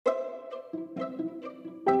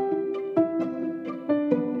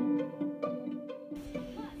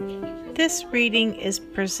This reading is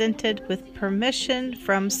presented with permission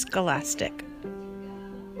from Scholastic.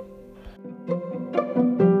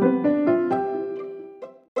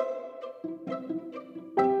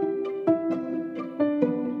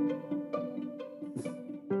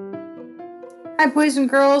 Hi, boys and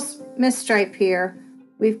girls. Miss Stripe here.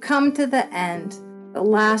 We've come to the end, the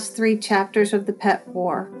last 3 chapters of the Pet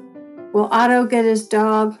War. Will Otto get his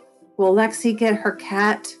dog? Will Lexi get her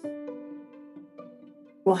cat?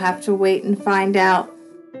 We'll have to wait and find out.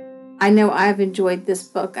 I know I've enjoyed this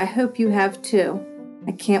book. I hope you have too.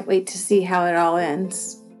 I can't wait to see how it all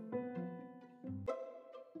ends.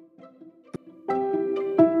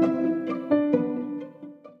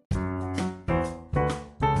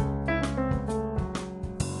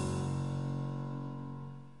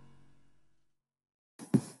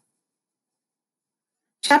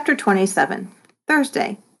 Chapter 27,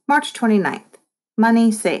 Thursday, March 29th.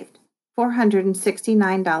 Money saved,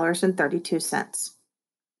 $469.32.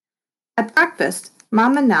 At breakfast,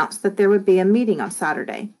 Mom announced that there would be a meeting on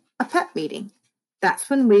Saturday, a pet meeting. That's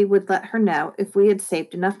when we would let her know if we had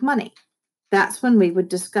saved enough money. That's when we would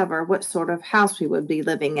discover what sort of house we would be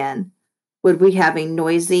living in. Would we have a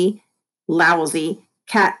noisy, lousy,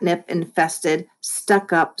 catnip-infested,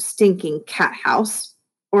 stuck-up, stinking cat house,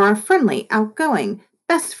 or a friendly, outgoing,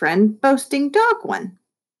 best friend boasting dog one?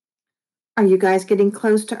 Are you guys getting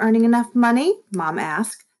close to earning enough money? Mom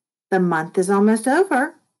asked. The month is almost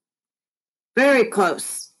over. Very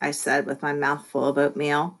close, I said with my mouth full of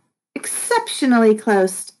oatmeal. Exceptionally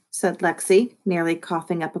close, said Lexi, nearly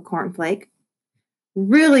coughing up a cornflake.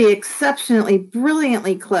 Really exceptionally,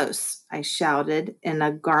 brilliantly close, I shouted in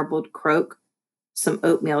a garbled croak. Some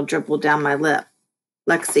oatmeal dribbled down my lip.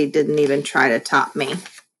 Lexi didn't even try to top me.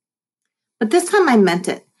 But this time I meant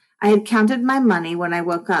it. I had counted my money when I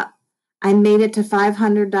woke up. I made it to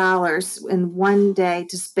 $500 in one day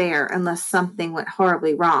to spare unless something went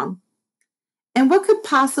horribly wrong. And what could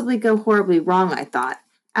possibly go horribly wrong, I thought.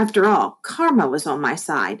 After all, karma was on my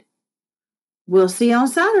side. We'll see on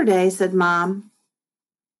Saturday, said Mom.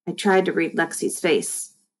 I tried to read Lexi's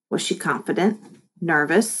face. Was she confident,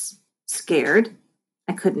 nervous, scared?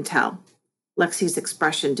 I couldn't tell. Lexi's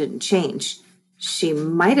expression didn't change. She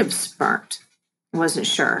might have smirked. I wasn't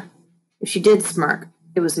sure. If she did smirk,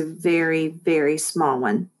 it was a very, very small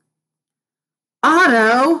one.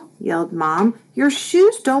 Otto, yelled Mom, your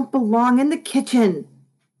shoes don't belong in the kitchen.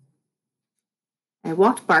 I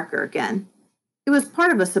walked Barker again. It was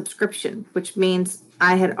part of a subscription, which means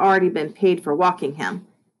I had already been paid for walking him.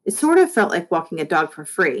 It sort of felt like walking a dog for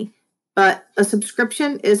free, but a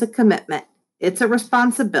subscription is a commitment. It's a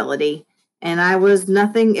responsibility, and I was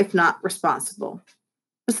nothing if not responsible.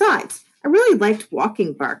 Besides, I really liked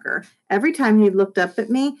walking Barker. Every time he looked up at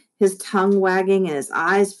me, his tongue wagging and his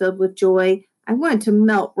eyes filled with joy, I wanted to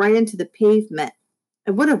melt right into the pavement.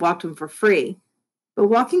 I would have walked him for free, but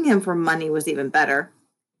walking him for money was even better.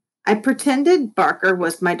 I pretended Barker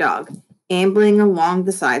was my dog, ambling along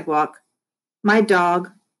the sidewalk. My dog,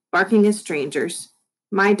 barking at strangers.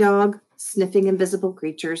 My dog, sniffing invisible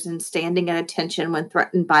creatures and standing at attention when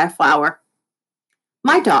threatened by a flower.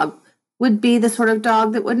 My dog would be the sort of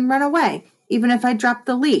dog that wouldn't run away, even if I dropped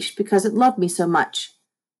the leash because it loved me so much.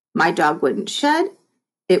 My dog wouldn't shed.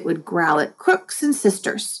 It would growl at crooks and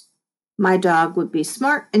sisters. My dog would be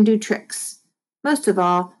smart and do tricks. Most of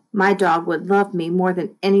all, my dog would love me more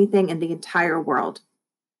than anything in the entire world.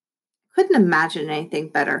 I couldn't imagine anything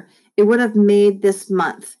better. It would have made this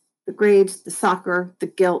month, the grades, the soccer, the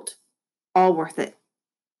guilt, all worth it.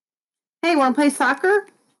 Hey, want to play soccer?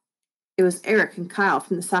 It was Eric and Kyle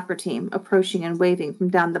from the soccer team, approaching and waving from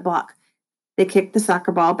down the block. They kicked the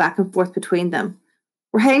soccer ball back and forth between them.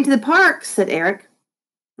 We're heading to the park, said Eric.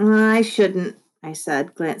 I shouldn't, I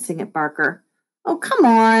said, glancing at Barker. Oh, come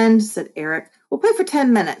on, said Eric. We'll play for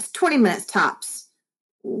 10 minutes, 20 minutes tops.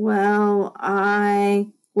 Well,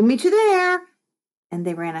 we'll meet you there. And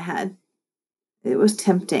they ran ahead. It was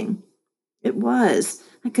tempting. It was.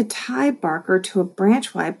 I could tie Barker to a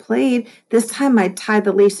branch while I played. This time I'd tie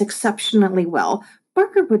the leash exceptionally well.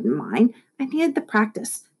 Barker wouldn't mind. I needed the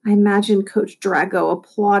practice. I imagined Coach Drago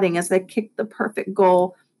applauding as I kicked the perfect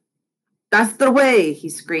goal. That's the way, he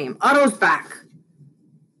screamed. Otto's back.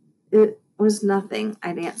 It was nothing,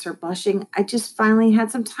 I'd answer, blushing. I just finally had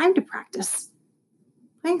some time to practice.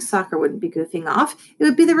 Playing soccer wouldn't be goofing off. It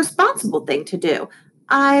would be the responsible thing to do.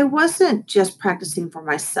 I wasn't just practicing for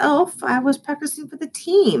myself. I was practicing for the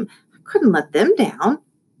team. I couldn't let them down.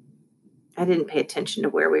 I didn't pay attention to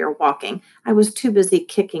where we were walking. I was too busy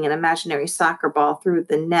kicking an imaginary soccer ball through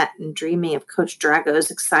the net and dreaming of Coach Drago's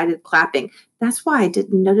excited clapping. That's why I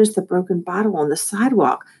didn't notice the broken bottle on the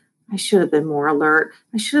sidewalk. I should have been more alert.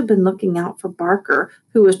 I should have been looking out for Barker,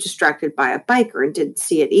 who was distracted by a biker and didn't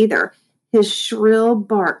see it either. His shrill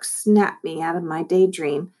bark snapped me out of my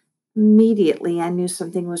daydream. Immediately, I knew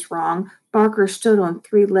something was wrong. Barker stood on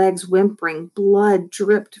 3 legs, whimpering. Blood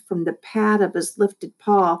dripped from the pad of his lifted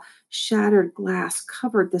paw. Shattered glass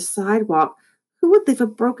covered the sidewalk. Who would leave a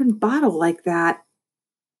broken bottle like that?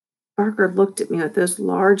 Barker looked at me with those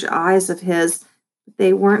large eyes of his, but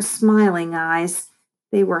they weren't smiling eyes.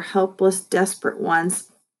 They were helpless, desperate ones.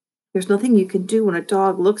 There's nothing you can do when a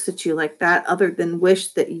dog looks at you like that other than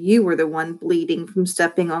wish that you were the one bleeding from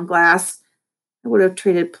stepping on glass. I would have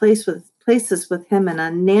traded places with him in a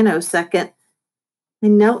nanosecond. I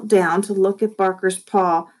knelt down to look at Barker's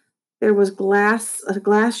paw. There was a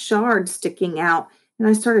glass shard sticking out, and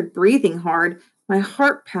I started breathing hard. My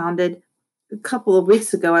heart pounded. A couple of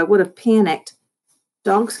weeks ago, I would have panicked.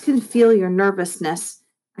 Dogs can feel your nervousness.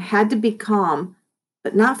 I had to be calm,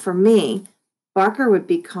 but not for me. Barker would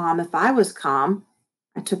be calm if I was calm.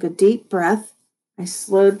 I took a deep breath. I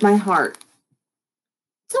slowed my heart.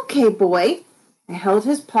 It's okay, boy. I held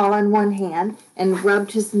his paw in one hand and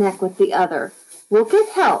rubbed his neck with the other. We'll get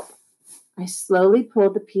help. I slowly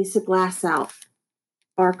pulled the piece of glass out.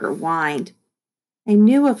 Barker whined. I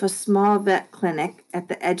knew of a small vet clinic at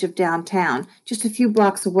the edge of downtown, just a few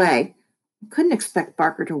blocks away. I couldn't expect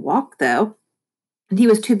Barker to walk, though, and he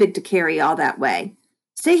was too big to carry all that way.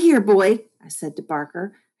 Stay here, boy, I said to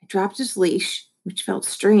Barker. I dropped his leash, which felt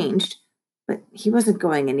strange, but he wasn't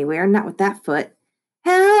going anywhere, not with that foot.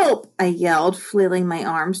 Help! I yelled, flailing my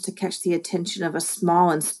arms to catch the attention of a small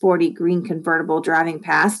and sporty green convertible driving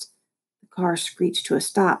past. The car screeched to a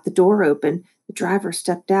stop. The door opened. The driver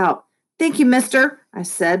stepped out. Thank you, mister, I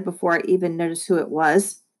said before I even noticed who it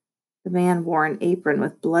was. The man wore an apron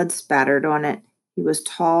with blood spattered on it. He was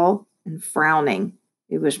tall and frowning.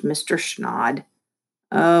 It was Mr. Schnod.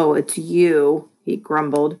 Oh, it's you, he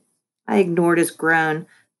grumbled. I ignored his groan.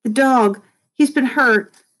 The dog, he's been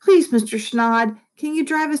hurt. Please, Mr. Schnod, can you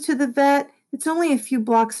drive us to the vet? It's only a few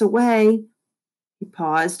blocks away. He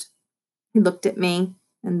paused. He looked at me,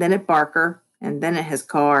 and then at Barker, and then at his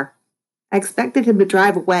car. I expected him to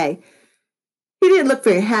drive away. He didn't look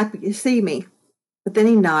very happy to see me, but then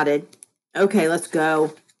he nodded. Okay, let's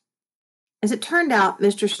go. As it turned out,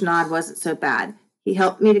 Mr. Schnod wasn't so bad. He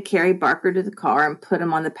helped me to carry Barker to the car and put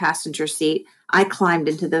him on the passenger seat. I climbed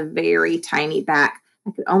into the very tiny back.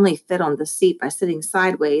 I could only fit on the seat by sitting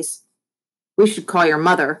sideways. We should call your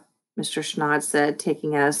mother, Mr. Schnod said,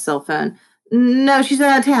 taking out his cell phone. No, she's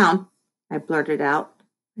out of town, I blurted out.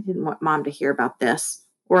 I didn't want Mom to hear about this,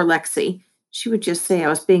 or Lexi. She would just say I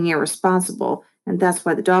was being irresponsible, and that's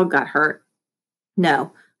why the dog got hurt.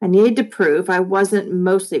 No, I needed to prove I wasn't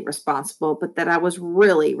mostly responsible, but that I was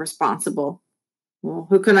really responsible. Well,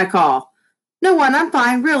 who can I call? No one, I'm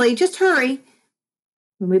fine, really, just hurry.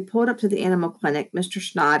 When we pulled up to the animal clinic, Mr.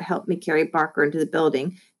 Schnod helped me carry Barker into the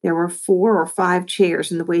building. There were 4 or 5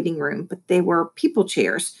 chairs in the waiting room, but they were people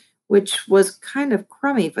chairs, which was kind of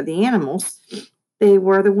crummy for the animals. They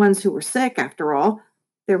were the ones who were sick, after all.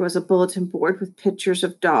 There was a bulletin board with pictures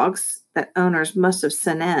of dogs that owners must have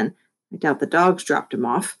sent in. I doubt the dogs dropped them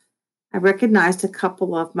off. I recognized a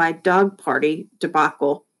couple of my dog party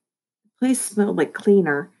debacle. The place smelled like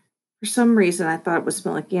cleaner. For some reason, I thought it would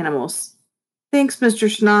smell like animals. Thanks, Mr.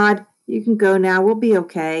 Schnod. You can go now. We'll be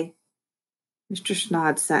okay. Mr.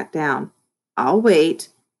 Schnod sat down. I'll wait.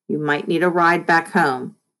 You might need a ride back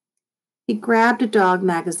home. He grabbed a dog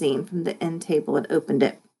magazine from the end table and opened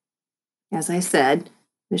it. As I said,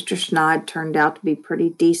 Mr. Schnod turned out to be pretty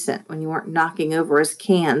decent when you weren't knocking over his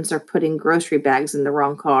cans or putting grocery bags in the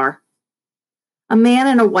wrong car. A man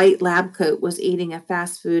in a white lab coat was eating a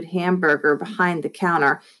fast food hamburger behind the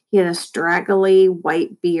counter. He had a straggly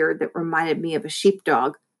white beard that reminded me of a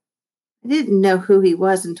sheepdog. I didn't know who he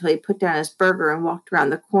was until he put down his burger and walked around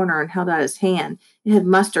the corner and held out his hand. It had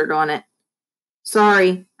mustard on it.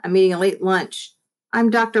 Sorry, I'm eating a late lunch. I'm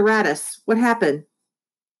Dr. Radis. What happened?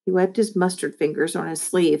 He wiped his mustard fingers on his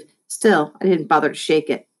sleeve. Still, I didn't bother to shake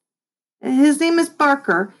it. His name is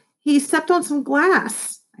Barker. He stepped on some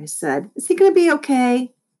glass, I said. Is he going to be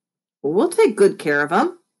okay? We'll take good care of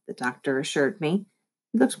him, the doctor assured me.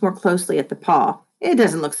 He looked more closely at the paw. It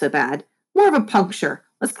doesn't look so bad. More of a puncture.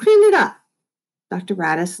 Let's clean it up. Dr.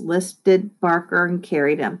 Radis lifted Barker and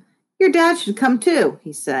carried him. Your dad should come too,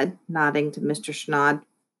 he said, nodding to Mr. Schnod.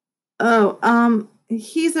 Oh,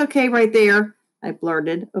 he's okay right there, I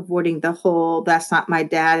blurted, avoiding the whole that's not my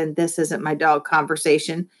dad and this isn't my dog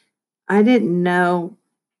conversation. I didn't know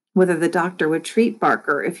whether the doctor would treat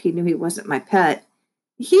Barker if he knew he wasn't my pet.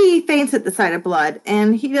 He faints at the sight of blood,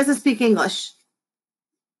 and he doesn't speak English.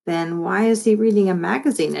 Then why is he reading a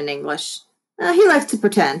magazine in English? He likes to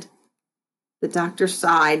pretend. The doctor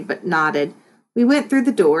sighed but nodded. We went through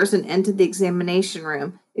the doors and entered the examination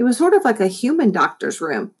room. It was sort of like a human doctor's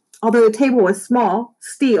room, although the table was small,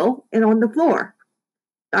 steel, and on the floor.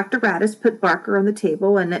 Dr. Radis put Barker on the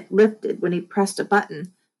table, and it lifted when he pressed a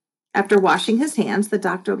button. After washing his hands, the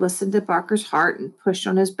doctor listened to Barker's heart and pushed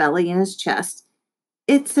on his belly and his chest.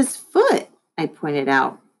 "It's his foot," I pointed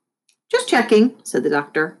out. "Just checking," said the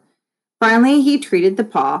doctor. Finally, he treated the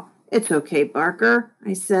paw. "It's okay, Barker,"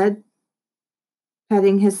 I said,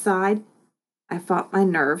 petting his side. I fought my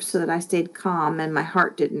nerves so that I stayed calm and my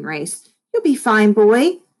heart didn't race. "You'll be fine,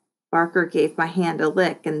 boy." Barker gave my hand a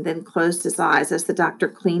lick and then closed his eyes as the doctor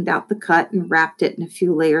cleaned out the cut and wrapped it in a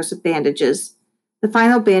few layers of bandages. The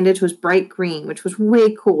final bandage was bright green, which was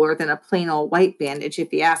way cooler than a plain old white bandage,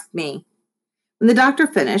 if you ask me. When the doctor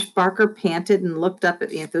finished, Barker panted and looked up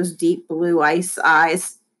at me with those deep blue ice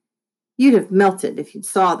eyes. You'd have melted if you'd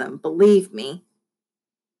saw them, believe me.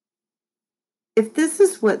 If this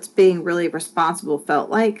is what being really responsible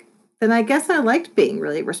felt like, then I guess I liked being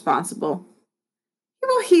really responsible. "It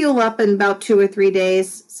will heal up in about 2 or 3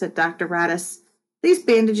 days," said Dr. Radis. "These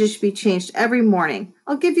bandages should be changed every morning.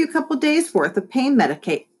 I'll give you a couple days' worth of pain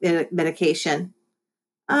medication."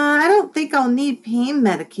 "I don't think I'll need pain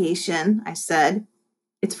medication," I said.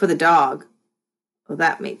 "It's for the dog." Well,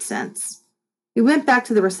 that made sense. We went back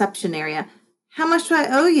to the reception area. "How much do I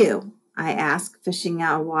owe you?" I asked, fishing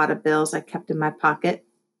out a wad of bills I kept in my pocket.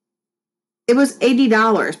 "It was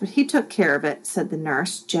 $80, but he took care of it," said the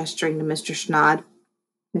nurse, gesturing to Mr. Schnod.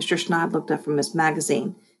 Mr. Schnod looked up from his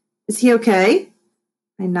magazine. "Is he okay?"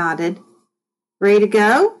 I nodded. "Ready to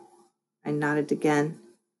go?" I nodded again.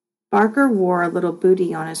 Barker wore a little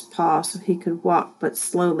bootie on his paw so he could walk but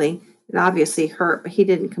slowly. It obviously hurt, but he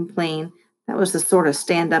didn't complain. That was the sort of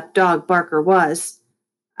stand-up dog Barker was.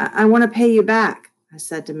 I want to pay you back," I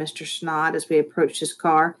said to Mr. Schnod as we approached his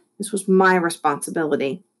car. "This was my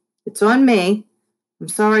responsibility." "It's on me. I'm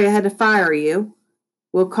sorry I had to fire you.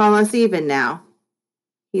 We'll call us even now."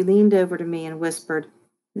 He leaned over to me and whispered,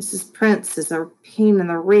 "Mrs. Prince is a pain in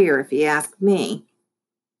the rear, if you ask me."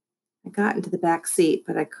 I got into the back seat,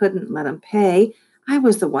 but I couldn't let him pay. I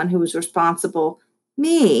was the one who was responsible.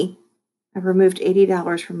 Me. I removed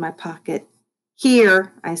 $80 from my pocket.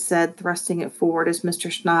 "Here," I said, thrusting it forward as Mr.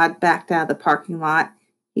 Schnod backed out of the parking lot.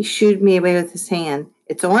 He shooed me away with his hand.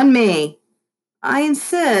 "It's on me." "I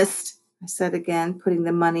insist," I said again, putting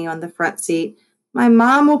the money on the front seat. "My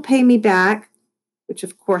mom will pay me back," which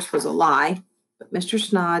of course was a lie, but Mr.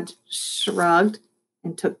 Schnod shrugged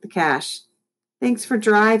and took the cash. "Thanks for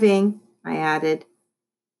driving," I added.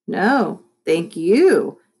 "No, thank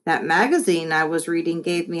you. That magazine I was reading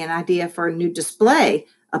gave me an idea for a new display,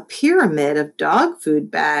 a pyramid of dog food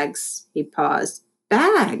bags." He paused.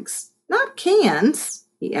 "Bags, not cans,"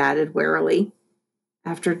 he added warily.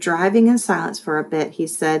 After driving in silence for a bit, he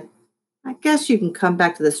said, "I guess you can come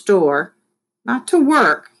back to the store. Not to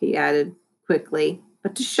work," he added quickly,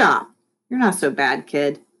 "but to shop. You're not so bad,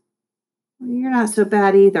 kid." "You're not so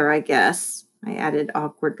bad either, I guess," I added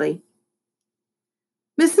awkwardly.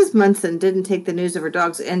 Mrs. Munson didn't take the news of her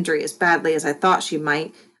dog's injury as badly as I thought she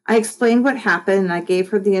might. I explained what happened, and I gave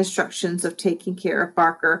her the instructions of taking care of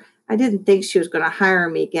Barker. I didn't think she was going to hire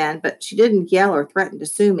me again, but she didn't yell or threaten to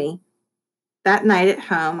sue me. That night at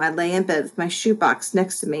home, I lay in bed with my shoebox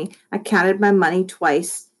next to me. I counted my money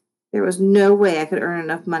twice. There was no way I could earn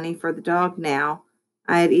enough money for the dog now.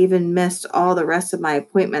 I had even missed all the rest of my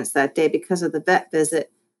appointments that day because of the vet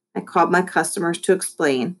visit. I called my customers to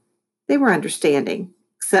explain. They were understanding,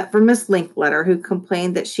 except for Miss Linkletter, who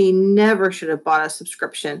complained that she never should have bought a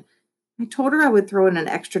subscription. I told her I would throw in an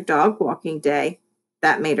extra dog walking day.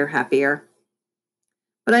 That made her happier.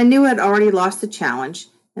 But I knew I'd already lost the challenge,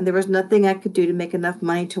 and there was nothing I could do to make enough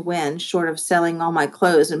money to win, short of selling all my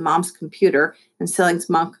clothes and Mom's computer, and selling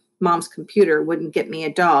Mom's computer wouldn't get me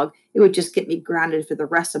a dog. It would just get me grounded for the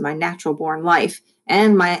rest of my natural-born life,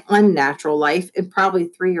 and my unnatural life, and probably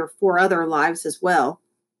 3 or 4 other lives as well.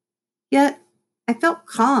 Yet, I felt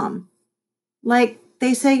calm, like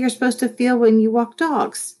they say you're supposed to feel when you walk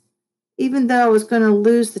dogs, even though I was going to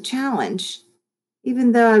lose the challenge,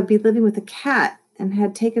 even though I would be living with a cat and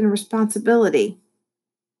had taken a responsibility.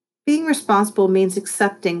 Being responsible means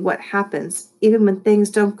accepting what happens, even when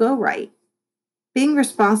things don't go right. Being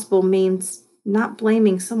responsible means not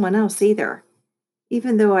blaming someone else either,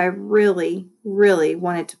 even though I really, really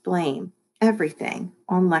wanted to blame everything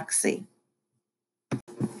on Lexi.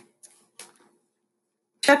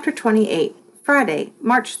 Chapter 28, Friday,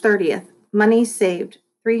 March 30th. Money saved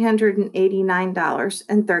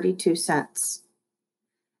 $389.32.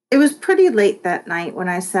 It was pretty late that night when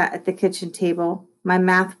I sat at the kitchen table, my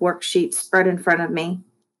math worksheet spread in front of me.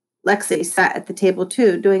 Lexi sat at the table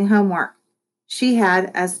too, doing homework. She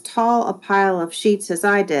had as tall a pile of sheets as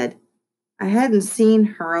I did. I hadn't seen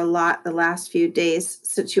her a lot the last few days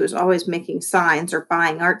since she was always making signs or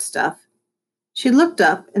buying art stuff. She looked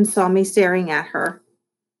up and saw me staring at her.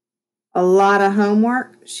 "A lot of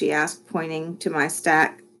homework?" she asked, pointing to my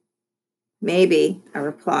stack. "Maybe," I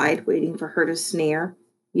replied, waiting for her to sneer.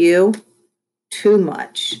 "You?" "Too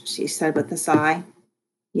much," she said with a sigh.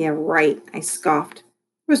 "Yeah, right," I scoffed.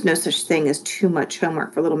 There was no such thing as too much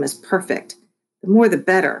homework for little Miss Perfect. The more the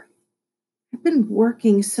better. "I've been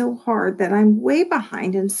working so hard that I'm way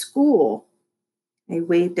behind in school." I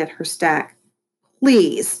waved at her stack.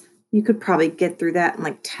 "Please, you could probably get through that in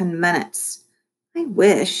like 10 minutes. "I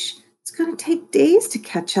wish. It's going to take days to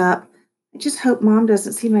catch up. I just hope Mom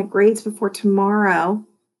doesn't see my grades before tomorrow."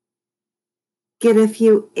 "Get a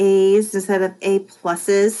few A's instead of A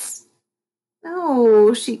pluses?"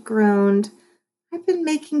 "No," she groaned. "I've been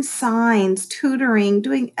making signs, tutoring,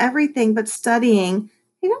 doing everything but studying.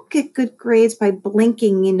 I don't get good grades by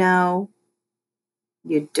blinking, you know."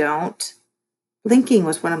 "You don't?" Blinking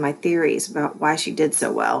was one of my theories about why she did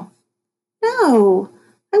so well. "No,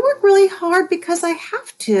 I work really hard because I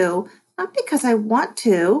have to, not because I want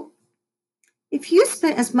to. If you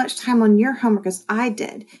spent as much time on your homework as I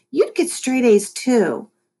did, you'd get straight A's too.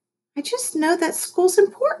 I just know that school's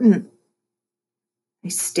important." I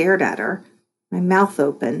stared at her, my mouth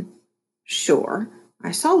open. Sure,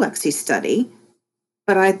 I saw Lexi study,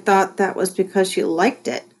 but I thought that was because she liked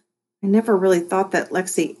it. I never really thought that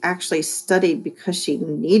Lexi actually studied because she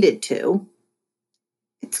needed to.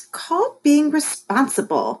 "It's called being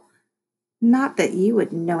responsible. Not that you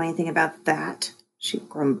would know anything about that," she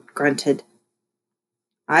grunted.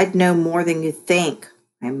 "I'd know more than you think,"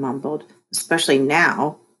 I mumbled, "especially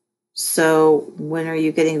now. So, when are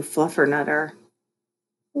you getting Fluffernutter?"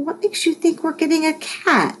 "What makes you think we're getting a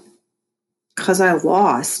cat?" "'Cause I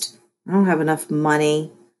lost. I don't have enough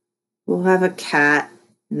money. We'll have a cat,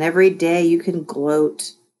 and every day you can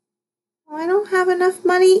gloat." "I don't have enough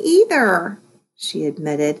money either," she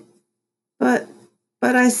admitted. But,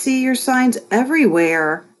 but I see your signs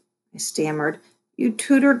everywhere," I stammered. "You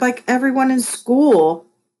tutored like everyone in school."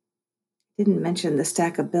 Didn't mention the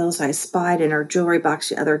stack of bills I spied in her jewelry box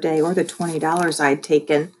the other day or the $20 I'd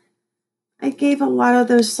taken. "I gave a lot of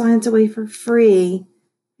those signs away for free.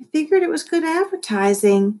 I figured it was good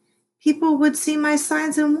advertising. People would see my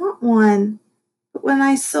signs and want one. But when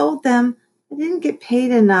I sold them, I didn't get paid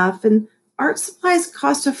enough, and art supplies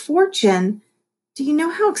cost a fortune. Do you know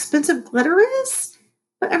how expensive glitter is?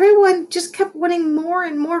 But everyone just kept wanting more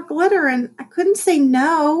and more glitter, and I couldn't say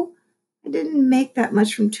no. I didn't make that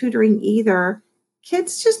much from tutoring either.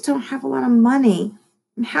 Kids just don't have a lot of money.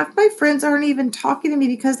 And half my friends aren't even talking to me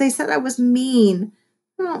because they said I was mean.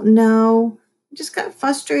 I don't know. I just got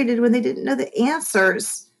frustrated when they didn't know the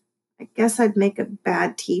answers. I guess I'd make a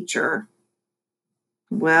bad teacher."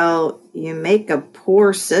 "Well, you make a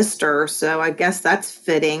poor sister, so I guess that's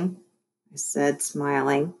fitting," I said,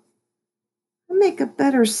 smiling. "I make a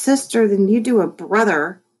better sister than you do a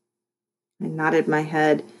brother." I nodded my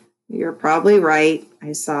head. "You're probably right,"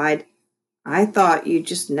 I sighed. "I thought you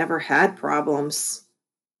just never had problems."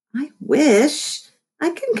 "I wish. I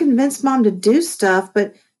can convince Mom to do stuff,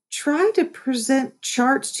 but try to present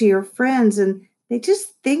charts to your friends and they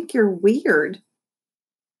just think you're weird."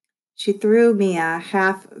 She threw me a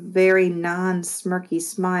half, very non smirky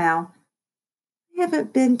smile. "I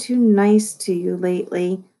haven't been too nice to you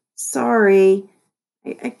lately. Sorry.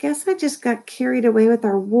 I guess I just got carried away with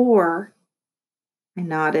our war." I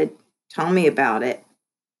nodded. "Tell me about it."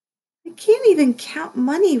 "I can't even count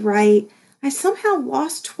money right. I somehow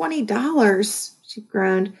lost $20, she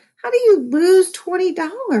groaned. "How do you lose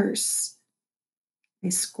 $20? I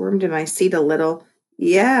squirmed in my seat a little.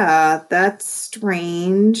 "Yeah, that's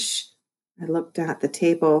strange." I looked down at the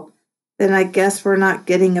table. "Then I guess we're not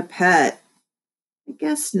getting a pet." "I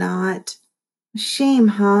guess not. A shame,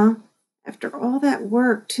 huh? After all that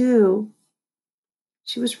work, too."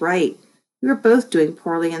 She was right. We were both doing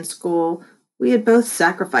poorly in school. We had both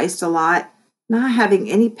sacrificed a lot. Not having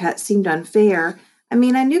any pets seemed unfair. I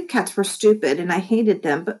mean, I knew cats were stupid and I hated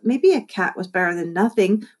them, but maybe a cat was better than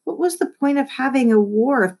nothing. What was the point of having a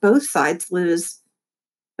war if both sides lose?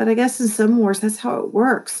 But I guess in some wars, that's how it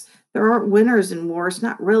works. There aren't winners in wars,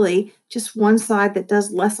 not really, just one side that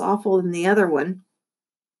does less awful than the other one.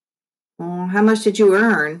 "Well, how much did you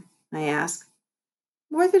earn?" I asked.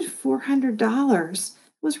 "More than $400.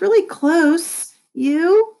 Was really close.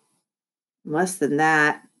 You? Less than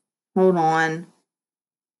that. Hold on.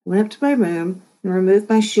 I went up to my room and removed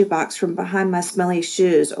my shoebox from behind my smelly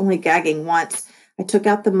shoes, only gagging once. I took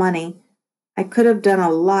out the money. I could have done a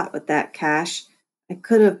lot with that cash. I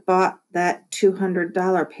could have bought that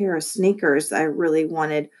 $200 pair of sneakers I really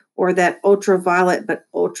wanted, or that ultraviolet but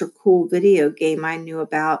ultra cool video game I knew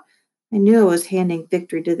about. I knew I was handing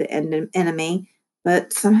victory to the enemy,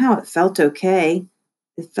 but somehow it felt okay.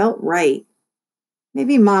 It felt right.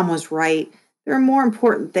 Maybe Mom was right. There are more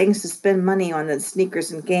important things to spend money on than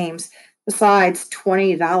sneakers and games. Besides,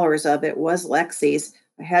 $20 of it was Lexi's.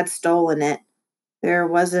 I had stolen it. There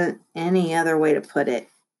wasn't any other way to put it.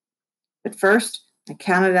 But first, I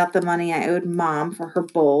counted out the money I owed Mom for her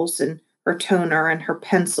bowls and her toner and her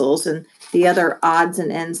pencils and the other odds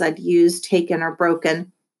and ends I'd used, taken, or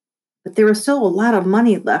broken. But there was still a lot of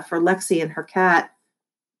money left for Lexi and her cat.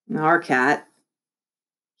 Our cat.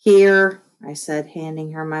 Here, I said,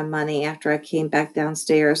 handing her my money after I came back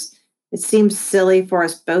downstairs. It seemed silly for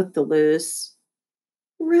us both to lose.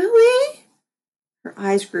 Really? Her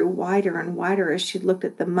eyes grew wider and wider as she looked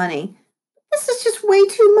at the money. This is just way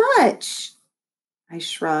too much. I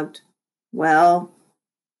shrugged. Well,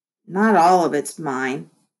 not all of it's mine.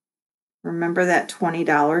 Remember that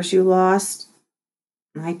 $20 you lost?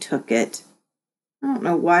 I took it. I don't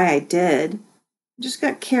know why I did. I just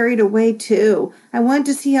got carried away, too. I wanted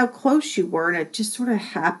to see how close you were, and it just sort of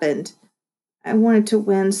happened. I wanted to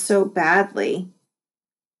win so badly.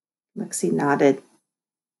 Lexi nodded.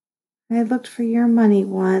 I looked for your money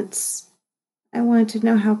once. I wanted to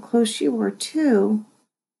know how close you were, too.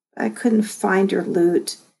 I couldn't find your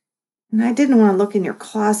loot. And I didn't want to look in your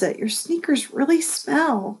closet. Your sneakers really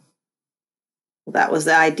smell. Well, that was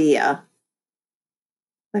the idea.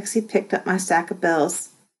 Lexi picked up my stack of bills.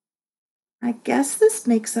 I guess this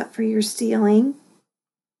makes up for your stealing.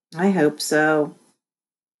 I hope so.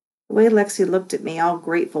 The way Lexi looked at me, all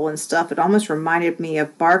grateful and stuff, it almost reminded me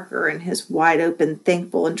of Barker and his wide-open,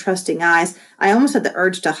 thankful, and trusting eyes. I almost had the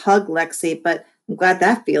urge to hug Lexi, but I'm glad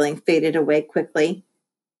that feeling faded away quickly.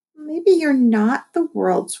 Maybe you're not the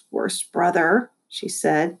world's worst brother, she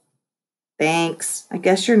said. Thanks. I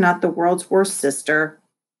guess you're not the world's worst sister.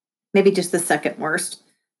 Maybe just the second worst.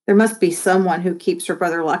 There must be someone who keeps her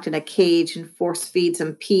brother locked in a cage and force feeds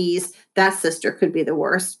him peas. That sister could be the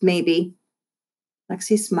worst, maybe.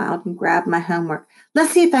 Lexi smiled and grabbed my homework.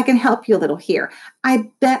 Let's see if I can help you a little here. I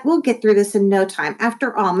bet we'll get through this in no time.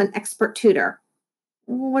 After all, I'm an expert tutor.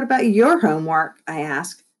 What about your homework? I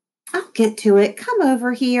asked. I'll get to it. Come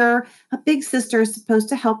over here. A big sister is supposed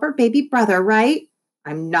to help her baby brother, right?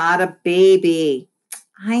 I'm not a baby.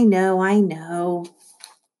 I know.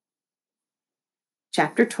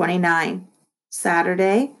 Chapter 29.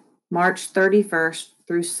 Saturday, March 31st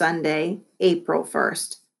through Sunday, April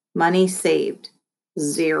 1st. Money saved.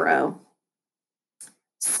 0.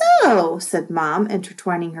 So, said Mom,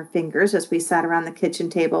 intertwining her fingers as we sat around the kitchen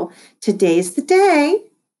table, today's the day.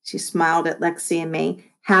 She smiled at Lexi and me.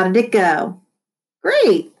 How did it go?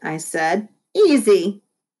 Great, I said. Easy.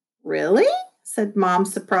 Really? Said Mom,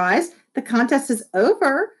 surprised. The contest is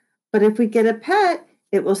over, but if we get a pet,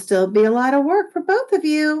 it will still be a lot of work for both of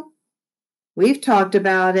you. We've talked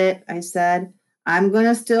about it, I said. I'm going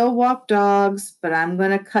to still walk dogs, but I'm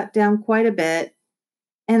going to cut down quite a bit.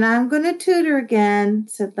 And I'm going to tutor again,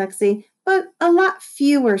 said Lexi, but a lot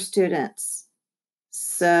fewer students.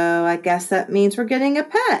 So I guess that means we're getting a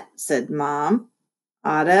pet, said Mom.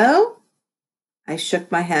 Otto? I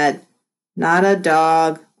shook my head. Not a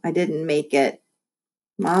dog. I didn't make it.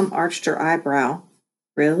 Mom arched her eyebrow.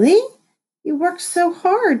 Really? You worked so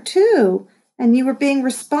hard, too, and you were being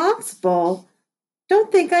responsible.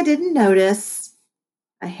 Don't think I didn't notice.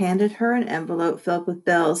 I handed her an envelope filled with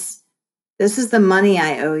bills. This is the money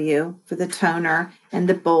I owe you for the toner and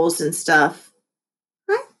the bowls and stuff.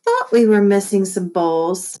 I thought we were missing some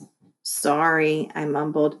bowls. Sorry, I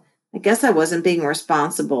mumbled. I guess I wasn't being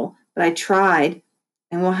responsible, but I tried,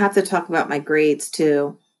 and we'll have to talk about my grades,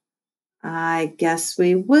 too. I guess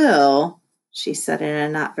we will, she said in a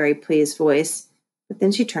not very pleased voice. But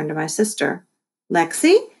then she turned to my sister.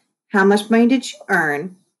 Lexi, how much money did you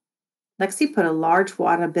earn? Lexi put a large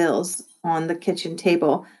wad of bills on the kitchen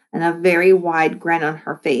table and a very wide grin on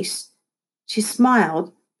her face. She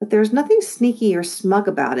smiled, but there was nothing sneaky or smug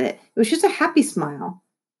about it. It was just a happy smile.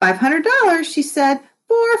 $500, she said,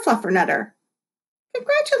 for Fluffernutter.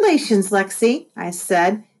 Congratulations, Lexi, I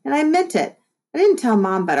said, and I meant it. I didn't tell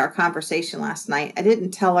Mom about our conversation last night. I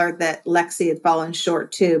didn't tell her that Lexi had fallen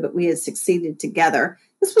short too, but we had succeeded together.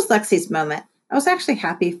 This was Lexi's moment. I was actually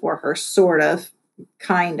happy for her, sort of,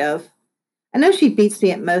 kind of. I know she beats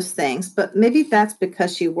me at most things, but maybe that's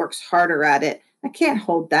because she works harder at it. I can't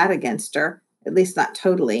hold that against her, at least not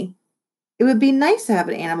totally. It would be nice to have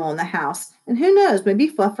an animal in the house, and who knows, maybe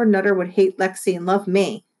Fluffernutter would hate Lexi and love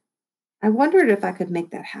me. I wondered if I could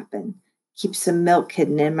make that happen. Keep some milk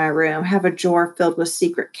hidden in my room, have a drawer filled with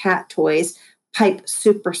secret cat toys, pipe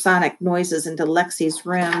supersonic noises into Lexi's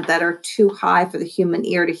room that are too high for the human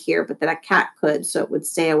ear to hear, but that a cat could so it would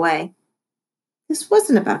stay away. This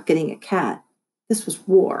wasn't about getting a cat. This was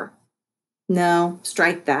war. No,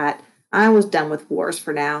 strike that. I was done with wars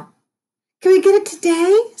for now. Can we get it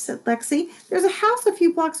today? Said Lexi. There's a house a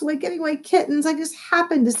few blocks away giving away kittens. I just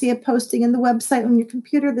happened to see a posting in the website on your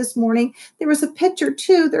computer this morning. There was a picture,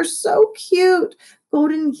 too. They're so cute.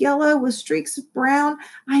 Golden yellow with streaks of brown.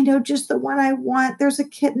 I know just the one I want. There's a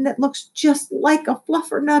kitten that looks just like a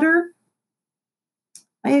Fluffernutter.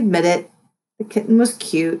 I admit it. The kitten was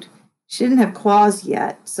cute. She didn't have claws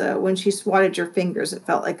yet, so when she swatted your fingers, it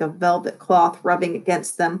felt like a velvet cloth rubbing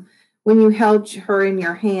against them. When you held her in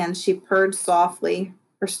your hands, she purred softly,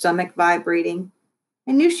 her stomach vibrating.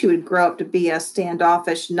 I knew she would grow up to be a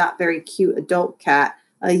standoffish, not very cute adult cat,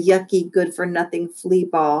 a yucky, good-for-nothing flea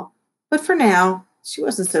ball. But for now, she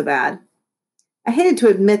wasn't so bad. I hated to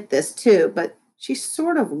admit this, too, but she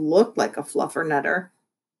sort of looked like a Fluffernutter.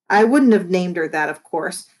 I wouldn't have named her that, of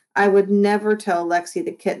course. I would never tell Lexi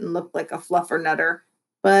the kitten looked like a Fluffernutter,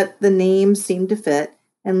 but the name seemed to fit,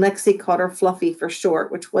 and Lexi called her Fluffy for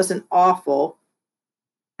short, which wasn't awful.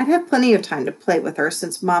 I'd had plenty of time to play with her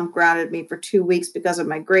since Mom grounded me for 2 weeks because of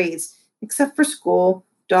my grades, except for school,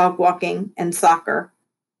 dog walking, and soccer.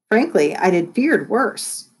 Frankly, I had feared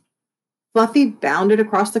worse. Fluffy bounded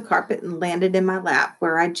across the carpet and landed in my lap,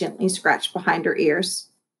 where I gently scratched behind her ears.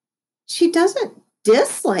 She doesn't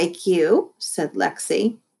dislike you, said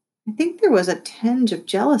Lexi. I think there was a tinge of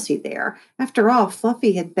jealousy there. After all,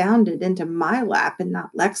 Fluffy had bounded into my lap and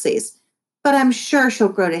not Lexi's. But I'm sure she'll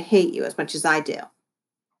grow to hate you as much as I do.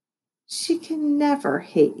 She can never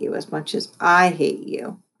hate you as much as I hate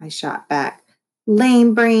you, I shot back.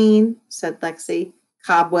 Lame brain, said Lexi.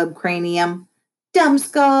 Cobweb cranium. Dumb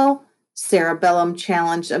skull, cerebellum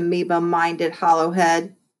challenged amoeba-minded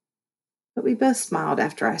hollowhead. But we both smiled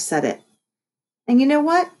after I said it. And you know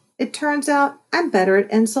what? It turns out I'm better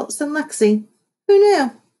at insults than Lexi. Who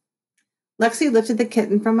knew? Lexi lifted the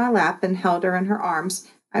kitten from my lap and held her in her arms.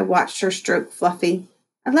 I watched her stroke Fluffy.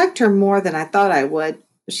 I liked her more than I thought I would,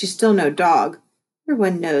 but she's still no dog.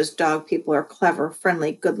 Everyone knows dog people are clever,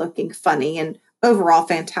 friendly, good-looking, funny, and overall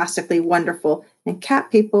fantastically wonderful, and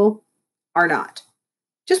cat people are not.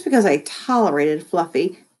 Just because I tolerated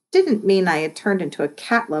Fluffy didn't mean I had turned into a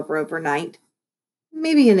cat lover overnight.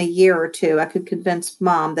 Maybe in a year or two, I could convince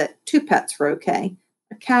Mom that 2 pets were okay,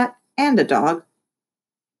 a cat and a dog.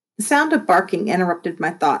 The sound of barking interrupted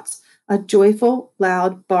my thoughts, a joyful,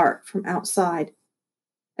 loud bark from outside.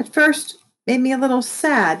 At first, it made me a little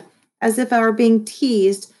sad, as if I were being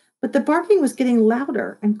teased, but the barking was getting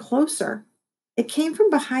louder and closer. It came from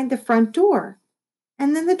behind the front door,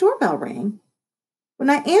 and then the doorbell rang. When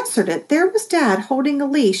I answered it, there was Dad holding a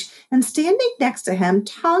leash, and standing next to him,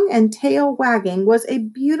 tongue and tail wagging, was a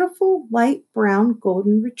beautiful light brown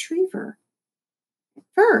golden retriever. At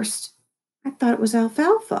first, I thought it was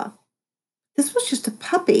Alfalfa. This was just a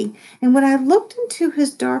puppy, and when I looked into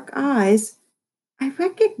his dark eyes, I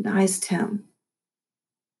recognized him.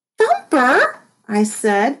 Thumper, I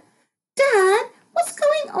said. Dad, what's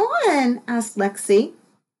going on? Asked Lexi.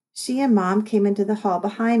 She and Mom came into the hall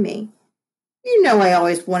behind me. You know I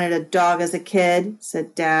always wanted a dog as a kid,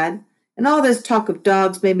 said Dad, and all this talk of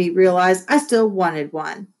dogs made me realize I still wanted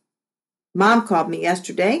one. Mom called me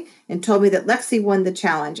yesterday and told me that Lexi won the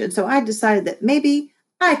challenge, and so I decided that maybe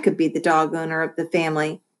I could be the dog owner of the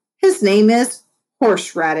family. His name is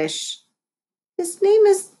Horseradish. His name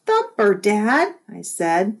is Thumper, Dad, I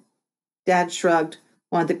said. Dad shrugged.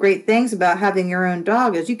 One of the great things about having your own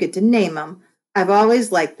dog is you get to name him. I've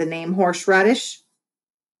always liked the name Horseradish.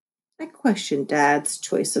 I questioned Dad's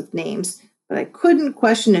choice of names, but I couldn't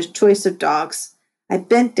question his choice of dogs. I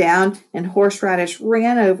bent down, and Horseradish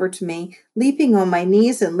ran over to me, leaping on my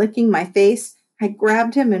knees and licking my face. I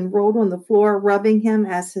grabbed him and rolled on the floor, rubbing him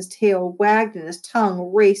as his tail wagged and his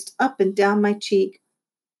tongue raced up and down my cheek.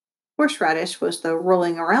 Horseradish was the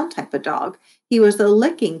rolling around type of dog. He was the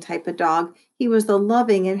licking type of dog. He was the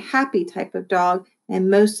loving and happy type of dog. And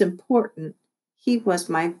most important, he was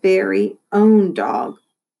my very own dog.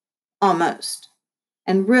 Almost.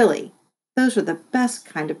 And really, those are the best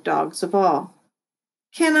kind of dogs of all.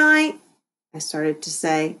 Can I started to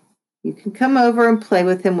say. You can come over and play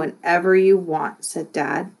with him whenever you want, said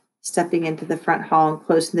Dad, stepping into the front hall and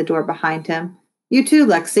closing the door behind him. You too,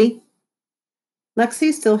 Lexi.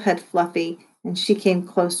 Lexi still had Fluffy, and she came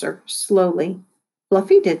closer, slowly.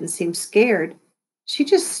 Fluffy didn't seem scared. She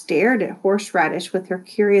just stared at Horseradish with her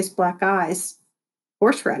curious black eyes.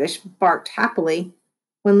 Horseradish barked happily.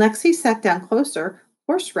 When Lexi sat down closer,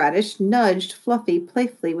 Horseradish nudged Fluffy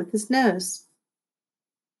playfully with his nose.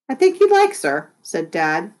 I think he likes her, said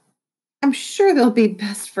Dad. I'm sure they'll be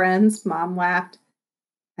best friends, Mom laughed.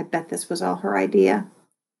 I bet this was all her idea.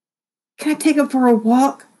 Can I take him for a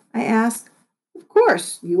walk? I asked. Of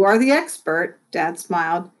course, you are the expert, Dad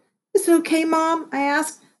smiled. Is it okay, Mom? I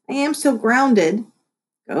asked. I am so grounded.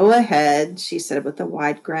 Go ahead, she said with a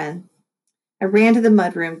wide grin. I ran to the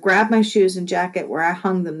mudroom, grabbed my shoes and jacket where I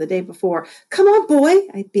hung them the day before. Come on, boy,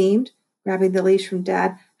 I beamed, grabbing the leash from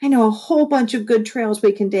Dad. I know a whole bunch of good trails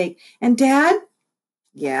we can take. And Dad?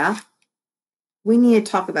 Yeah? We need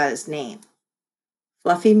to talk about his name.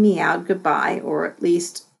 Fluffy meowed goodbye, or at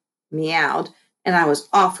least meowed, and I was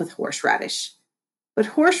off with Horseradish. But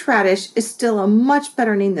Horseradish is still a much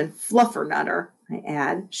better name than Fluffernutter, I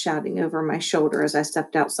add, shouting over my shoulder as I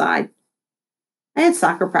stepped outside. I had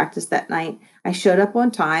soccer practice that night. I showed up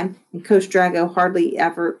on time, and Coach Drago hardly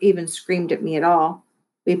ever even screamed at me at all.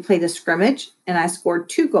 We played a scrimmage, and I scored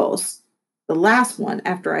 2 goals. The last one,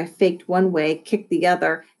 after I faked one way, kicked the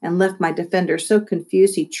other, and left my defender so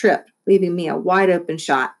confused he tripped, leaving me a wide open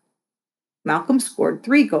shot. Malcolm scored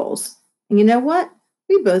 3 goals. And you know what?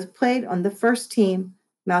 We both played on the first team,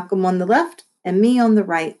 Malcolm on the left and me on the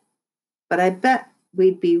right. But I bet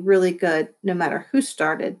we'd be really good no matter who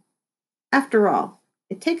started. After all,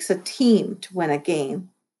 it takes a team to win a game,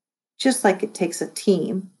 just like it takes a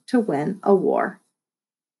team to win a war.